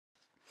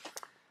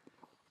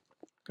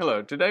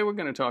Hello, today we're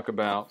going to talk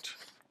about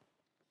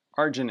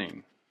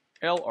arginine,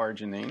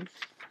 L-Arginine.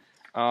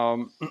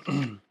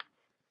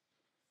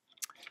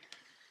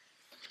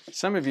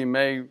 Some of you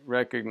may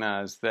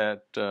recognize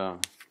that,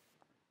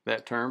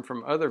 that term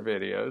from other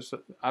videos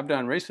I've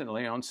done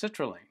recently on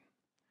citrulline.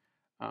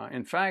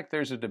 In fact,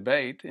 there's a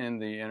debate in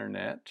the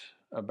internet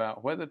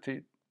about whether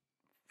to,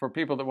 for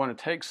people that want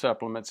to take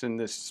supplements in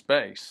this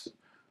space,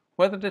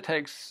 whether to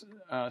take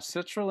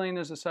citrulline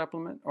as a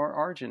supplement or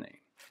arginine.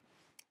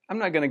 I'm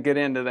not going to get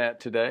into that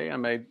today. I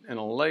made in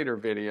a later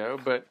video,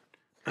 but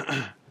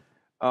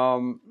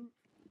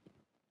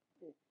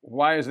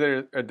why is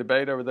there a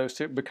debate over those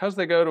two? Because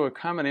they go to a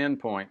common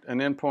endpoint, an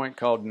endpoint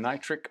called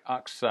nitric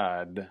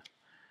oxide.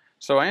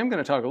 So I am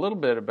going to talk a little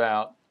bit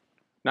about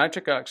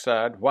nitric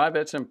oxide, why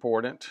that's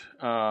important,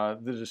 the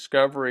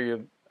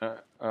discovery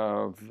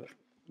of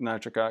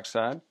nitric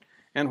oxide,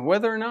 and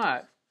whether or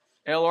not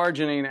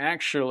L-Arginine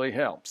actually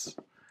helps.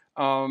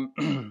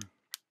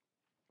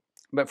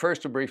 But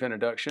first, a brief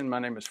introduction. My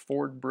name is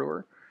Ford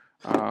Brewer.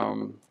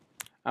 I'm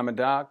a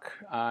doc.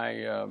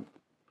 I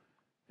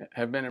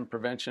have been in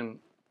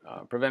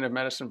preventive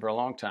medicine for a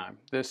long time.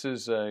 This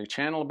is a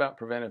channel about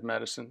preventive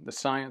medicine, the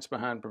science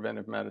behind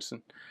preventive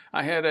medicine.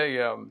 I had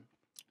a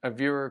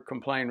viewer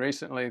complain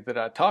recently that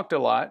I talked a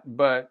lot,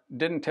 but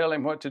didn't tell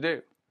him what to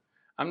do.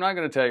 I'm not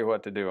going to tell you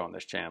what to do on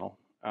this channel.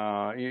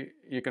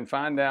 You can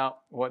find out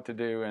what to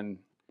do in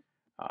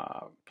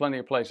plenty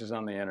of places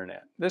on the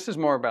internet. This is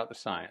more about the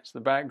science, the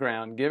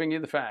background, giving you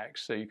the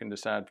facts so you can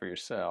decide for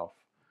yourself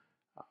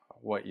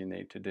what you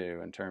need to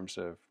do in terms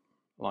of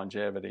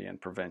longevity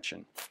and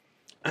prevention.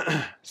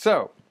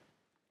 So,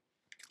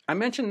 I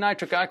mentioned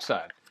nitric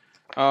oxide.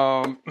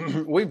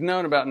 We've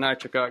known about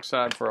nitric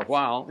oxide for a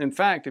while. In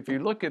fact, if you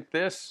look at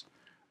this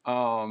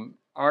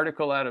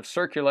article out of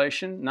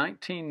Circulation,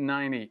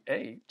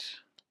 1998,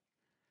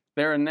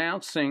 they're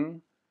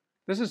announcing,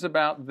 this is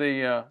about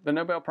the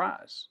Nobel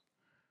Prize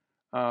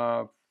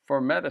for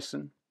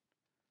medicine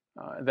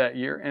that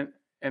year,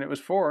 and it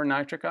was for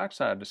nitric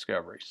oxide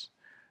discoveries.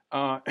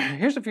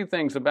 Here's a few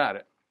things about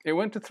it. It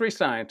went to three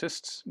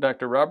scientists,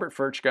 Dr. Robert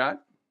Furchtgott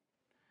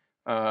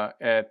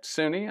at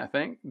SUNY, I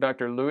think,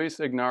 Dr. Luis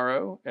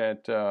Ignarro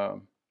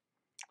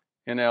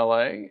in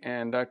LA,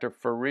 and Dr.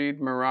 Farid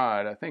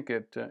Murad, I think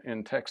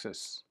in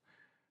Texas.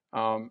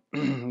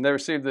 They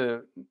received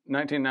the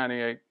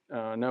 1998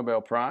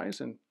 Nobel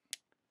Prize, and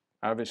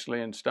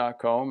obviously in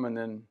Stockholm, and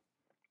then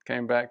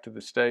came back to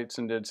the States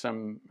and did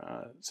some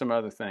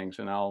other things,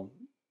 and I'll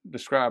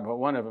describe what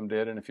one of them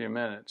did in a few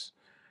minutes.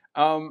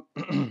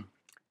 20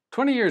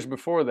 years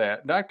before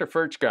that, Dr.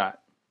 Furchtgott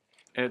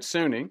at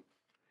SUNY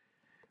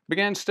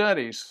began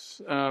studies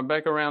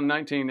back around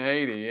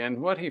 1980, and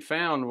what he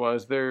found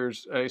was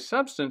there's a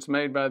substance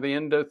made by the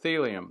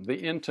endothelium, the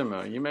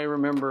intima. You may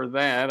remember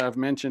that. I've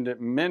mentioned it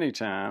many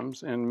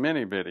times in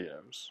many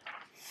videos.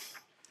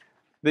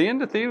 The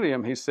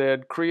endothelium, he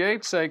said,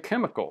 creates a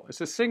chemical.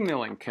 It's a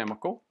signaling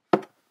chemical,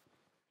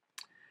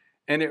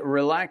 and it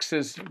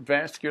relaxes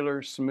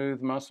vascular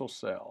smooth muscle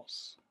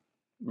cells.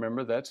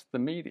 Remember, that's the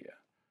media.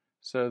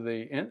 So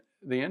the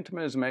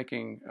intima is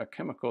making a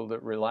chemical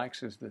that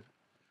relaxes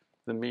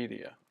the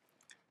media.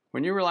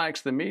 When you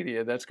relax the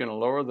media, that's going to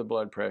lower the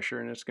blood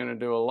pressure, and it's going to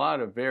do a lot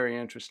of very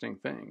interesting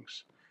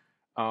things.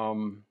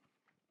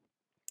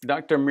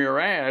 Dr.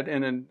 Murad,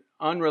 in an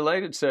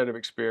unrelated set of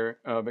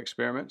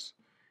experiments,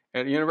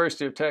 at the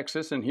University of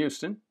Texas in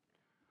Houston,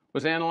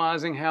 was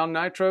analyzing how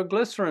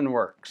nitroglycerin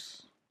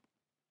works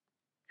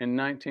in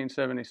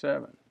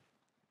 1977.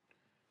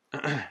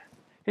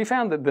 He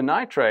found that the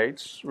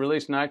nitrates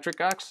release nitric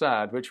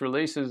oxide, which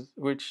relaxes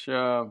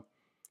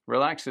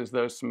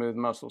those smooth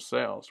muscle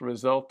cells,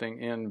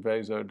 resulting in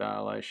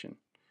vasodilation.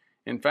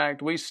 In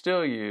fact, we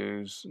still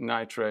use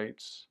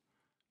nitrates.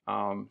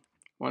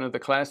 One of the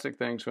classic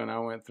things when I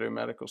went through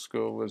medical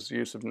school was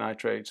use of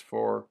nitrates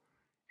for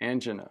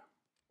angina,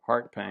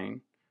 heart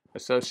pain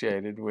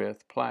associated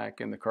with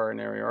plaque in the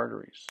coronary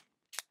arteries.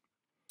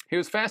 He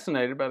was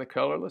fascinated by the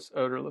colorless,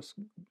 odorless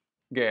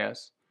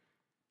gas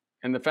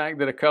and the fact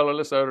that a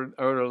colorless,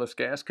 odorless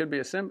gas could be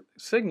a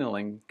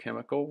signaling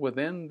chemical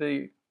within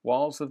the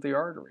walls of the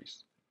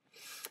arteries.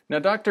 Now,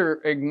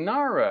 Dr.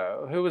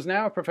 Ignarro, who is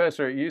now a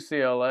professor at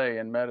UCLA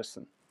in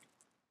medicine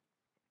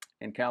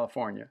in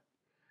California,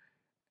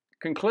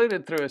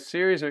 concluded through a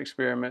series of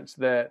experiments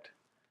that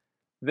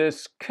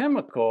this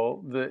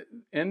chemical, the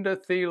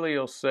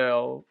endothelial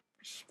cells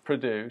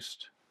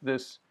produced,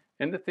 this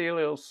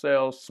endothelial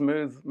cell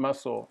smooth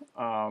muscle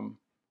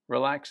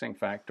relaxing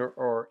factor,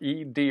 or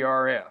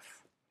EDRF,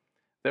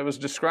 that was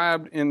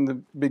described in the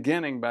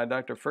beginning by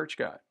Dr.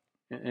 Furchtgott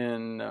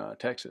in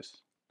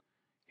Texas.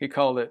 He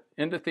called it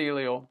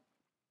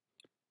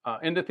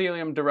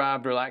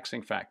endothelium-derived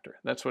relaxing factor.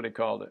 That's what he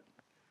called it.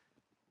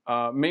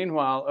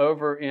 Meanwhile,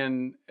 over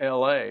in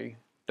LA,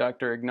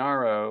 Dr.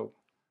 Ignarro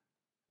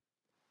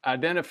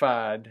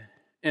identified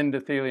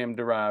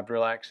endothelium-derived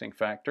relaxing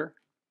factor,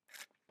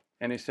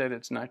 and he said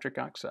it's nitric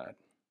oxide.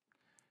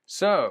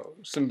 So,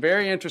 some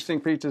very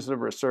interesting pieces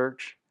of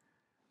research,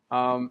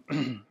 and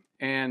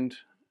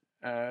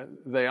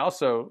they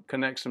also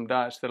connect some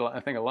dots that I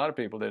think a lot of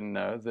people didn't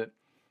know, that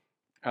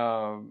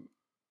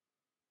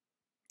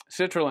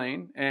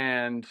citrulline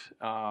and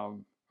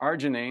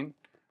arginine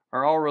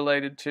are all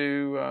related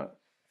to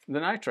the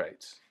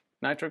nitrates,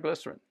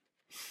 nitroglycerin.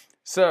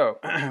 So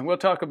we'll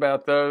talk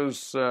about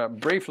those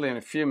briefly in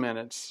a few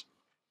minutes.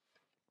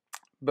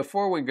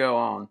 Before we go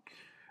on,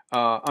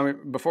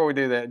 before we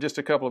do that, just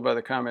a couple of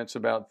other comments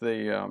about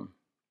the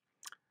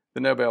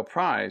Nobel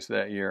Prize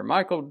that year.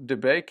 Michael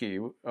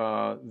DeBakey,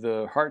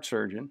 the heart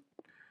surgeon,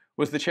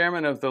 was the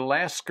chairman of the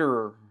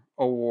Lasker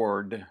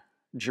Award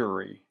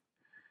jury.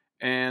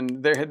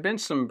 And there had been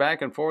some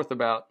back and forth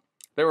about,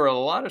 there were a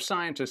lot of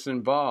scientists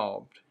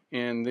involved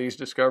in these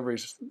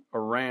discoveries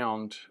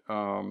around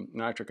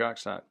nitric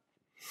oxide.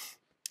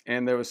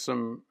 And there was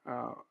some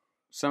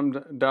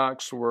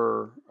docs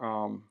were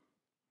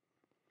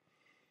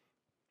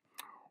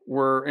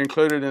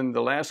included in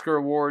the Lasker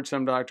Award.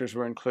 Some doctors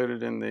were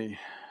included in the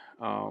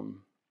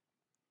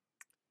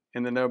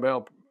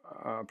Nobel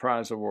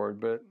Prize Award,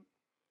 but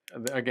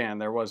again,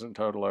 there wasn't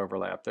total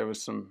overlap. There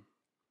was some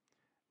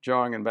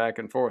jawing and back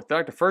and forth.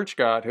 Dr.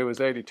 Furchtgott, who was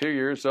 82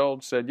 years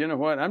old, said, you know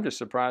what, I'm just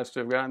surprised to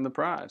have gotten the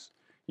prize.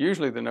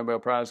 Usually the Nobel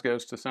Prize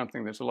goes to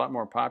something that's a lot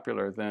more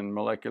popular than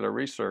molecular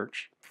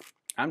research.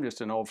 I'm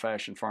just an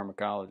old-fashioned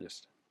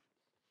pharmacologist.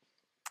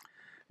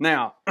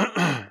 Now,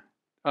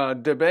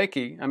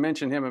 DeBakey, I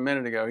mentioned him a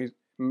minute ago, he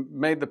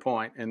made the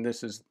point, and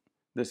this is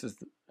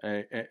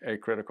a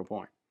critical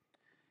point.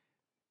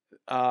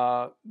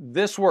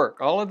 This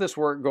work, all of this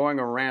work going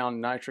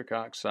around nitric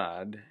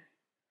oxide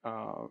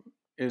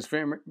is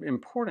very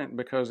important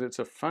because it's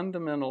a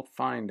fundamental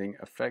finding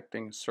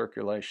affecting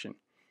circulation.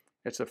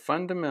 It's a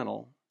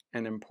fundamental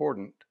and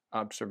important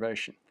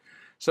observation.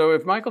 So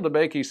if Michael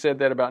DeBakey said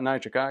that about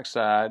nitric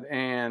oxide,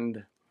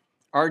 and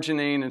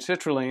arginine and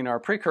citrulline are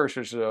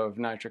precursors of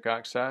nitric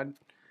oxide,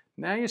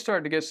 now you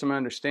start to get some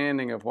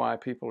understanding of why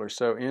people are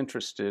so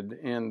interested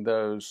in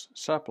those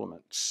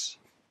supplements.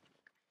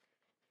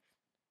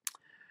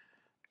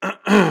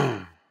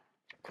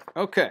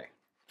 Okay,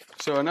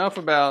 so enough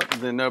about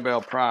the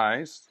Nobel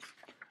Prize,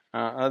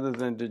 other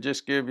than to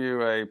just give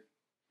you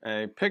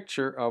a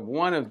picture of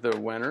one of the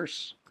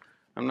winners.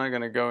 I'm not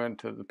going to go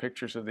into the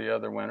pictures of the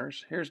other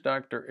winners. Here's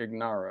Dr.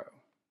 Ignaro.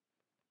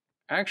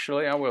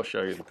 Actually, I will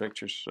show you the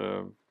pictures.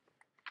 No,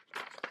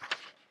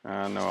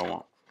 I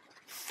won't.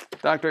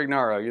 Dr.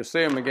 Ignaro, you'll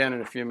see him again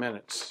in a few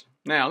minutes.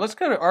 Now, let's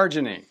go to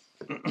arginine.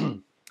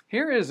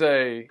 Here is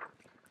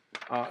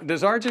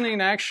does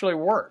arginine actually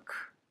work?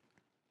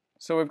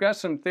 So we've got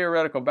some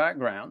theoretical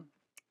background.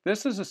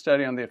 This is a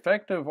study on the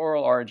effect of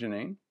oral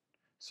arginine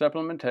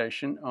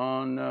supplementation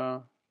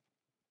on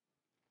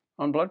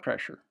blood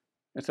pressure.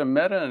 It's a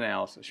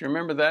meta-analysis. You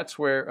remember that's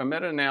where a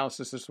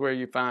meta-analysis is where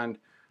you find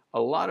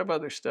a lot of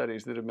other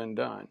studies that have been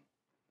done,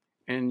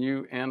 and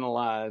you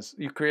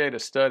create a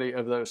study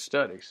of those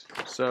studies.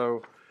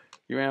 So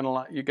you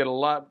get a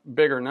lot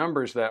bigger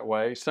numbers that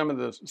way. Some of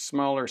the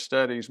smaller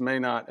studies may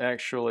not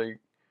actually,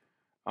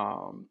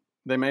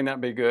 they may not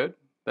be good.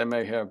 They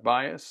may have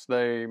bias.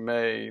 They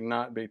may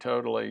not be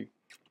totally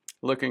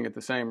looking at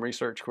the same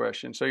research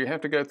question. So you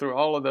have to go through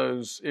all of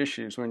those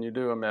issues when you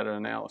do a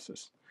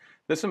meta-analysis.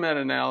 This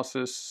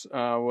meta-analysis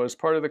was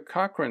part of the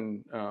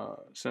Cochrane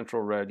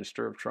Central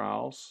Register of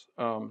Trials.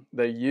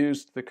 They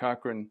used the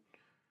Cochrane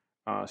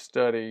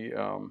study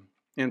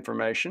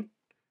information.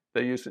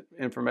 They used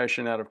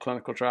information out of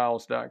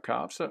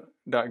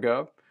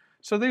clinicaltrials.gov.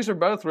 So these are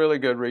both really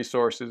good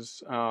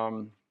resources.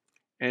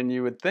 And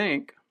you would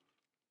think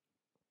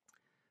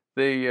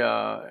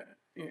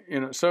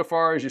so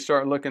far as you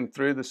start looking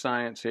through the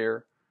science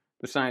here,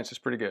 the science is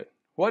pretty good.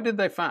 What did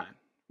they find?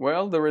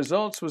 Well, the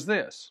results was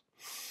this.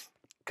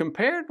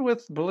 Compared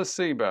with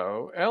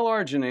placebo,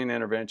 L-Arginine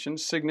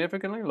interventions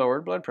significantly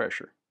lowered blood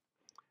pressure.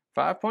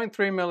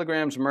 5.3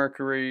 milligrams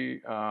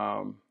mercury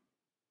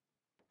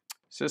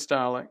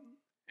systolic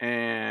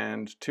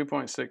and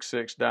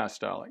 2.66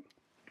 diastolic.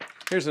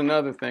 Here's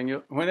another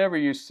thing. Whenever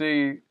you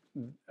see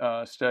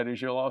studies,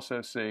 you'll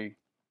also see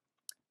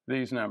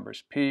these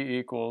numbers, P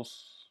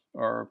equals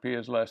or P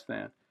is less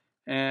than.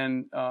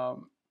 And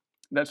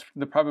that's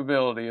the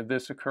probability of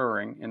this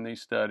occurring in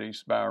these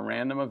studies by a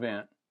random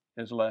event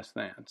is less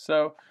than.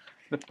 So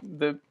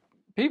the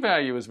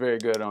p-value is very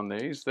good on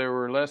these. There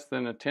were less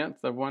than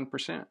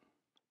 0.1%.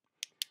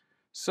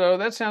 So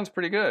that sounds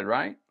pretty good,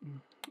 right?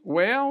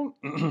 Well,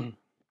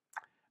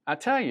 I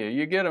tell you,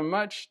 you get a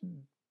much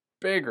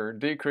bigger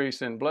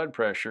decrease in blood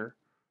pressure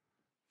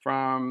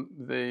from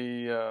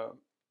a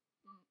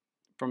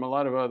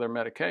lot of other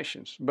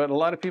medications. But a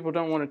lot of people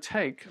don't want to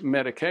take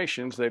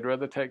medications. They'd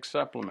rather take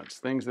supplements,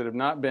 things that have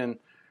not been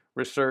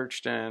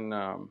researched and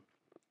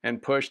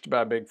pushed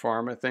by Big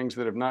Pharma, things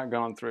that have not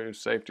gone through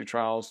safety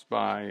trials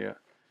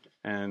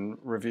and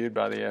reviewed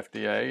by the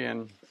FDA,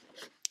 and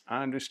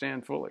I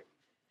understand fully.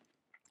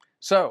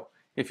 So,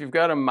 if you've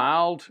got a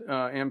mild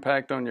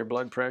impact on your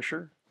blood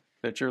pressure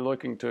that you're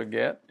looking to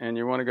get, and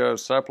you want to go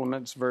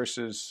supplements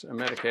versus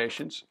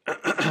medications,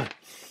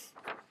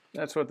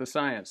 that's what the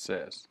science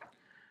says.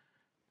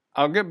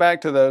 I'll get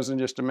back to those in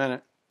just a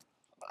minute.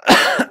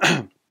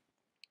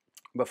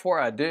 Before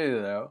I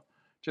do, though,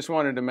 just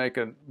wanted to make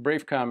a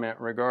brief comment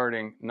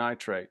regarding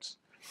nitrates.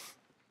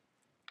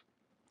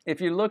 If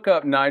you look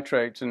up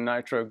nitrates and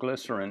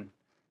nitroglycerin,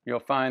 you'll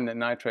find that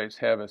nitrates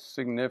have a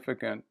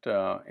significant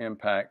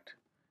impact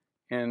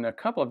in a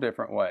couple of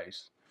different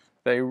ways.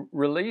 They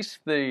release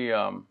they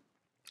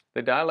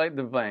dilate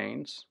the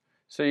veins,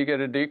 so you get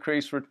a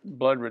decreased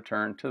blood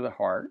return to the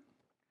heart.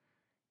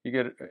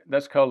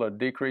 That's called a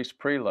decreased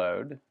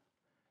preload.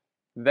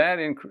 That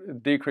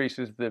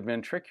decreases the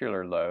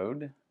ventricular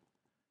load.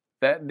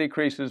 That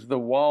decreases the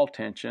wall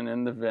tension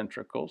in the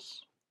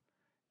ventricles.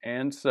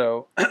 And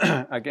so,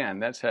 again,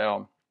 that's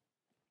how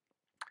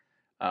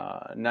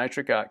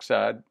nitric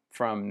oxide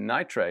from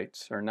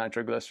nitrates or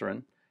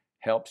nitroglycerin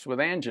helps with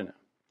angina.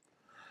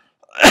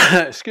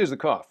 Excuse the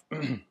cough.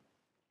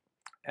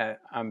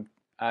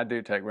 I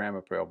do take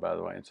ramipril, by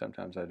the way, and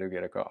sometimes I do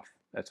get a cough.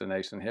 That's an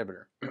ACE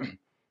inhibitor.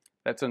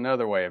 That's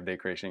another way of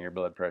decreasing your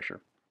blood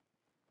pressure.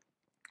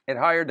 At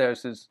higher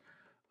doses,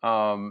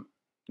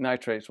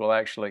 nitrates will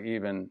actually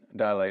even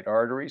dilate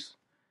arteries.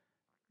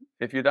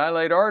 If you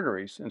dilate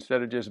arteries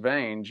instead of just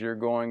veins, you're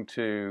going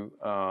to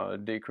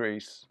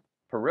decrease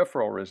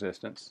peripheral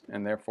resistance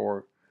and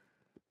therefore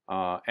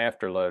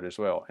afterload as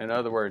well. In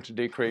other words,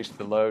 decrease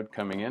the load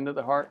coming into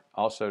the heart,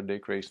 also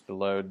decrease the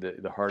load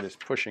that the heart is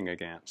pushing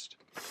against.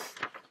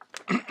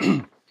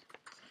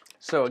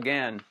 So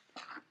again,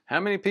 how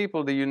many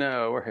people do you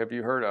know or have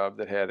you heard of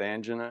that had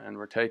angina and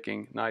were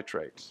taking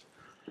nitrates?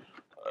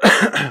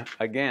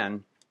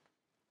 Again,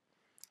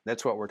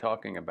 that's what we're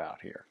talking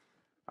about here.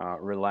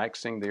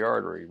 Relaxing the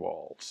artery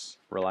walls,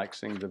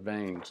 relaxing the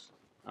veins,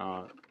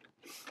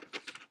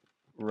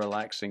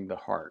 relaxing the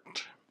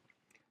heart.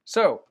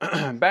 So,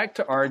 back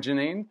to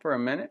arginine for a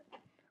minute.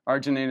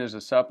 Arginine is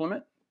a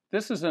supplement.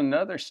 This is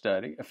another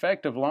study,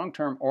 effect of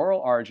long-term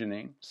oral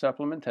arginine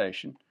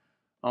supplementation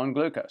on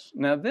glucose.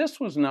 Now, this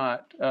was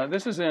not,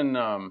 this is in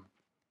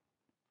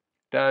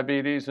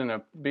Diabetes and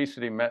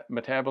Obesity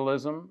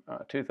Metabolism,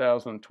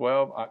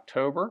 2012,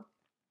 October,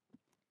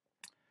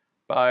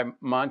 by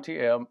Monti,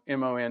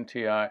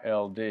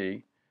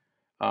 M-O-N-T-I-L-D,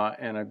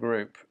 and a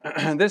group.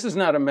 This is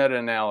not a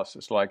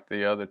meta-analysis like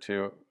the other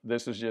two.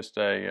 This is just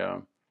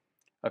a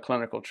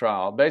clinical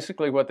trial.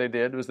 Basically what they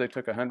did was they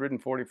took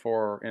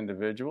 144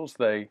 individuals.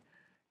 They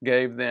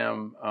gave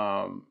them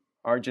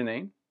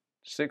arginine,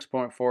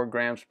 6.4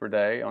 grams per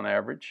day on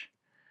average,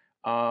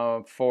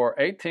 for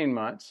 18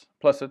 months,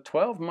 plus a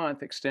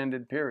 12-month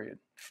extended period.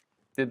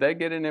 Did they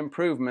get an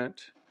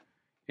improvement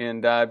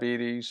in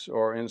diabetes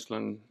or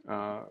insulin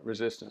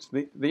resistance?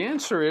 The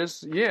answer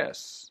is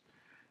yes.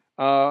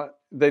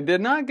 They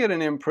did not get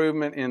an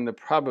improvement in the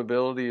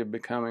probability of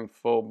becoming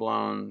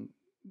full-blown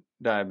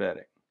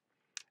diabetic.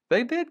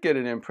 They did get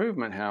an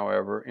improvement,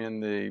 however, in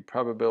the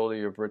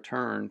probability of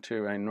return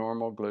to a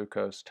normal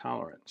glucose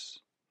tolerance.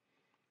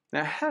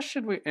 Now, how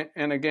should we,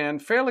 and again,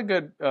 fairly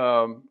good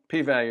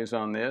p-values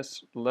on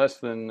this, less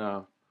than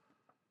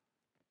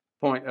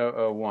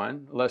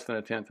 0.001, less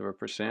than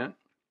 1/10%.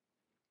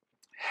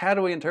 How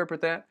do we interpret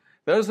that?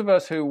 Those of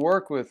us who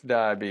work with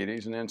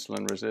diabetes and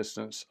insulin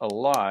resistance a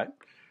lot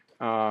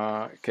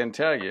can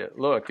tell you,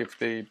 look, if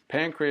the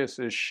pancreas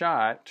is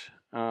shot,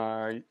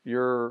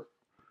 your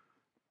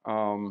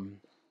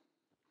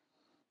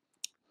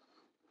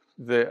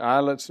the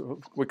islets,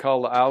 we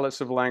call the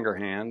islets of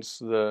Langerhans,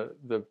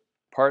 the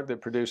part that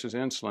produces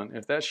insulin,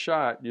 if that's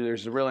shot,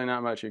 there's really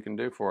not much you can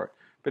do for it.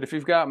 But if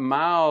you've got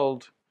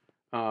mild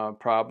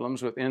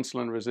problems with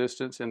insulin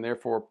resistance and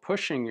therefore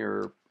pushing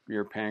your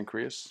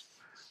pancreas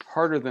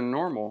harder than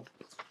normal,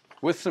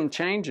 with some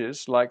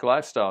changes like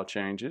lifestyle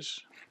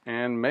changes,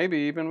 and maybe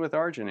even with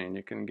arginine,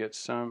 you can get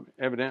some,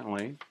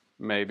 evidently,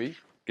 maybe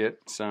get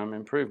some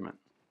improvement.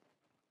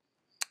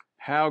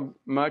 How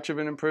much of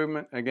an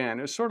improvement? Again,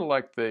 it's sort of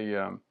like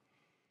the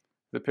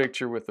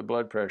picture with the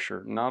blood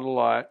pressure. Not a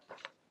lot,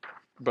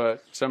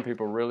 but some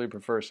people really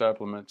prefer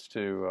supplements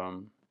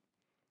to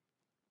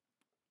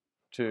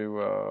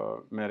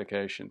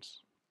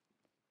medications.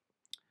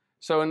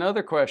 So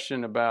another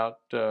question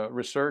about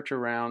research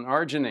around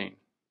arginine.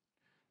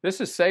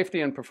 This is safety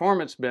and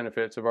performance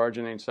benefits of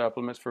arginine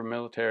supplements for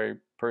military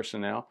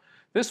personnel.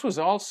 This was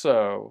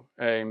also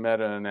a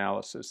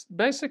meta-analysis.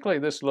 Basically,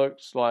 this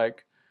looks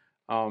like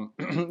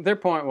their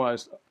point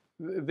was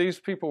these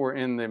people were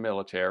in the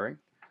military.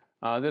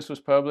 This was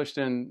published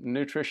in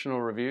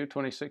Nutritional Review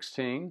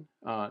 2016,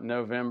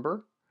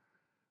 November.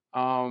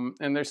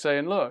 And they're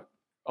saying, look,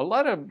 a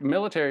lot of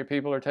military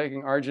people are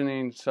taking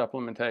arginine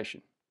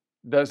supplementation.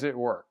 Does it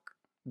work?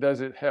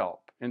 Does it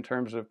help in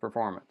terms of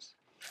performance?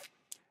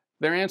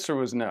 Their answer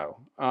was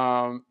no.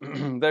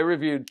 They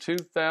reviewed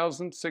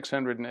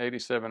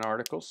 2,687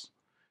 articles.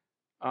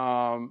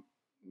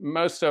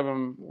 Most of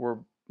them were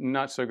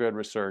not so good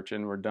research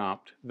and were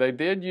dumped. They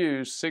did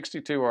use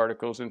 62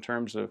 articles in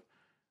terms of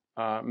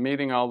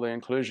meeting all the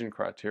inclusion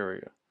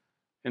criteria.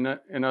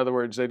 In other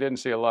words, they didn't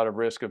see a lot of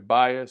risk of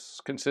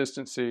bias,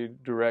 consistency,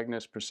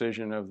 directness,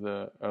 precision of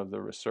the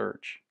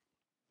research.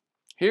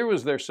 Here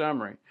was their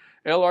summary.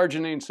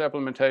 L-Arginine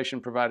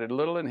supplementation provided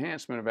little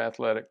enhancement of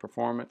athletic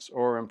performance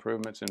or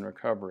improvements in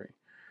recovery.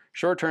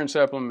 Short-term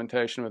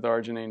supplementation with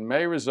arginine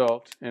may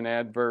result in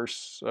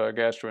adverse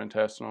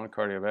gastrointestinal and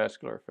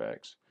cardiovascular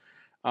effects.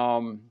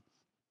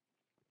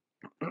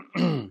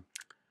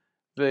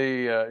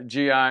 The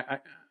GI,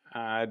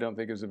 I don't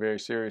think is a very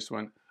serious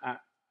one.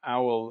 I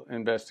will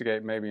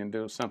investigate maybe and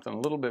do something a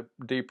little bit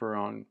deeper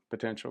on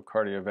potential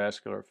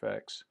cardiovascular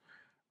effects.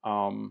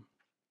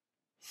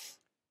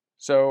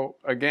 So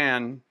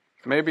again,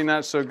 maybe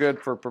not so good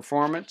for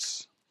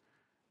performance.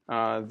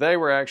 They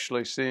were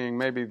actually seeing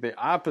maybe the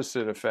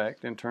opposite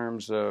effect in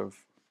terms of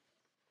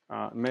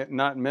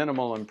not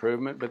minimal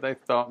improvement, but they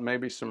thought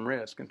maybe some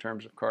risk in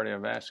terms of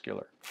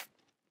cardiovascular.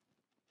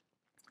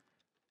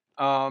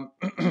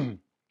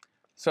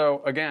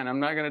 So again, I'm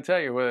not going to tell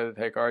you whether to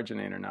take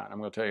arginine or not. I'm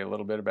going to tell you a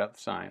little bit about the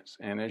science.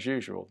 And as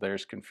usual,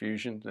 there's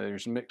confusion.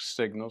 There's mixed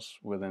signals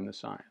within the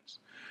science.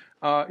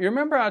 You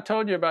remember I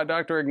told you about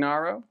Dr.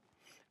 Ignarro?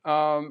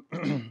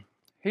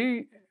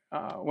 He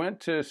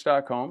went to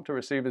Stockholm to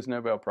receive his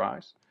Nobel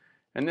Prize.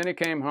 And then he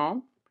came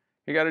home.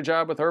 He got a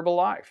job with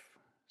Herbalife.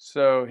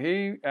 So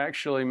he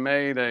actually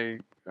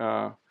made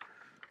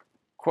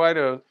quite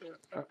a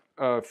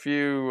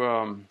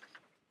few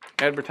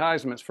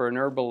advertisements for an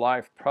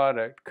Herbalife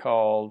product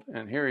called,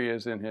 and here he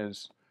is in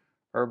his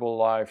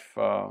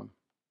Herbalife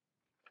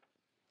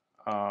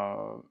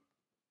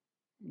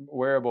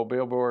wearable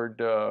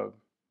billboard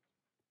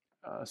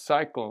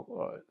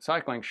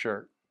cycling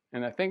shirt.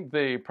 And I think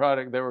the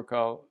product they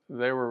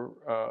were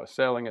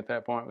selling at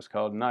that point was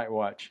called Night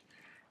Watch.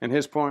 And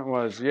his point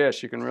was,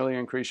 yes, you can really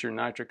increase your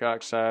nitric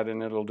oxide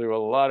and it'll do a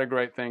lot of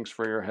great things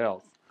for your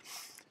health.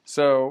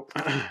 So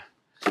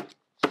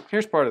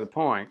here's part of the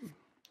point.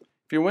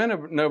 If you win a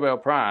Nobel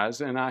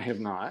Prize, and I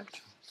have not,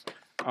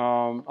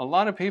 a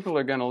lot of people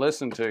are going to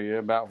listen to you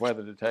about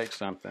whether to take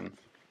something.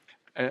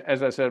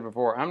 As I said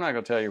before, I'm not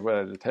going to tell you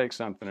whether to take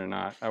something or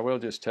not. I will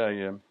just tell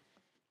you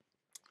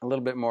a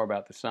little bit more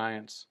about the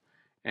science.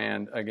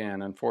 And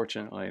again,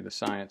 unfortunately, the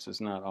science is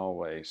not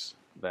always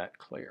that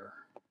clear.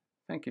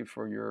 Thank you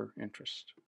for your interest.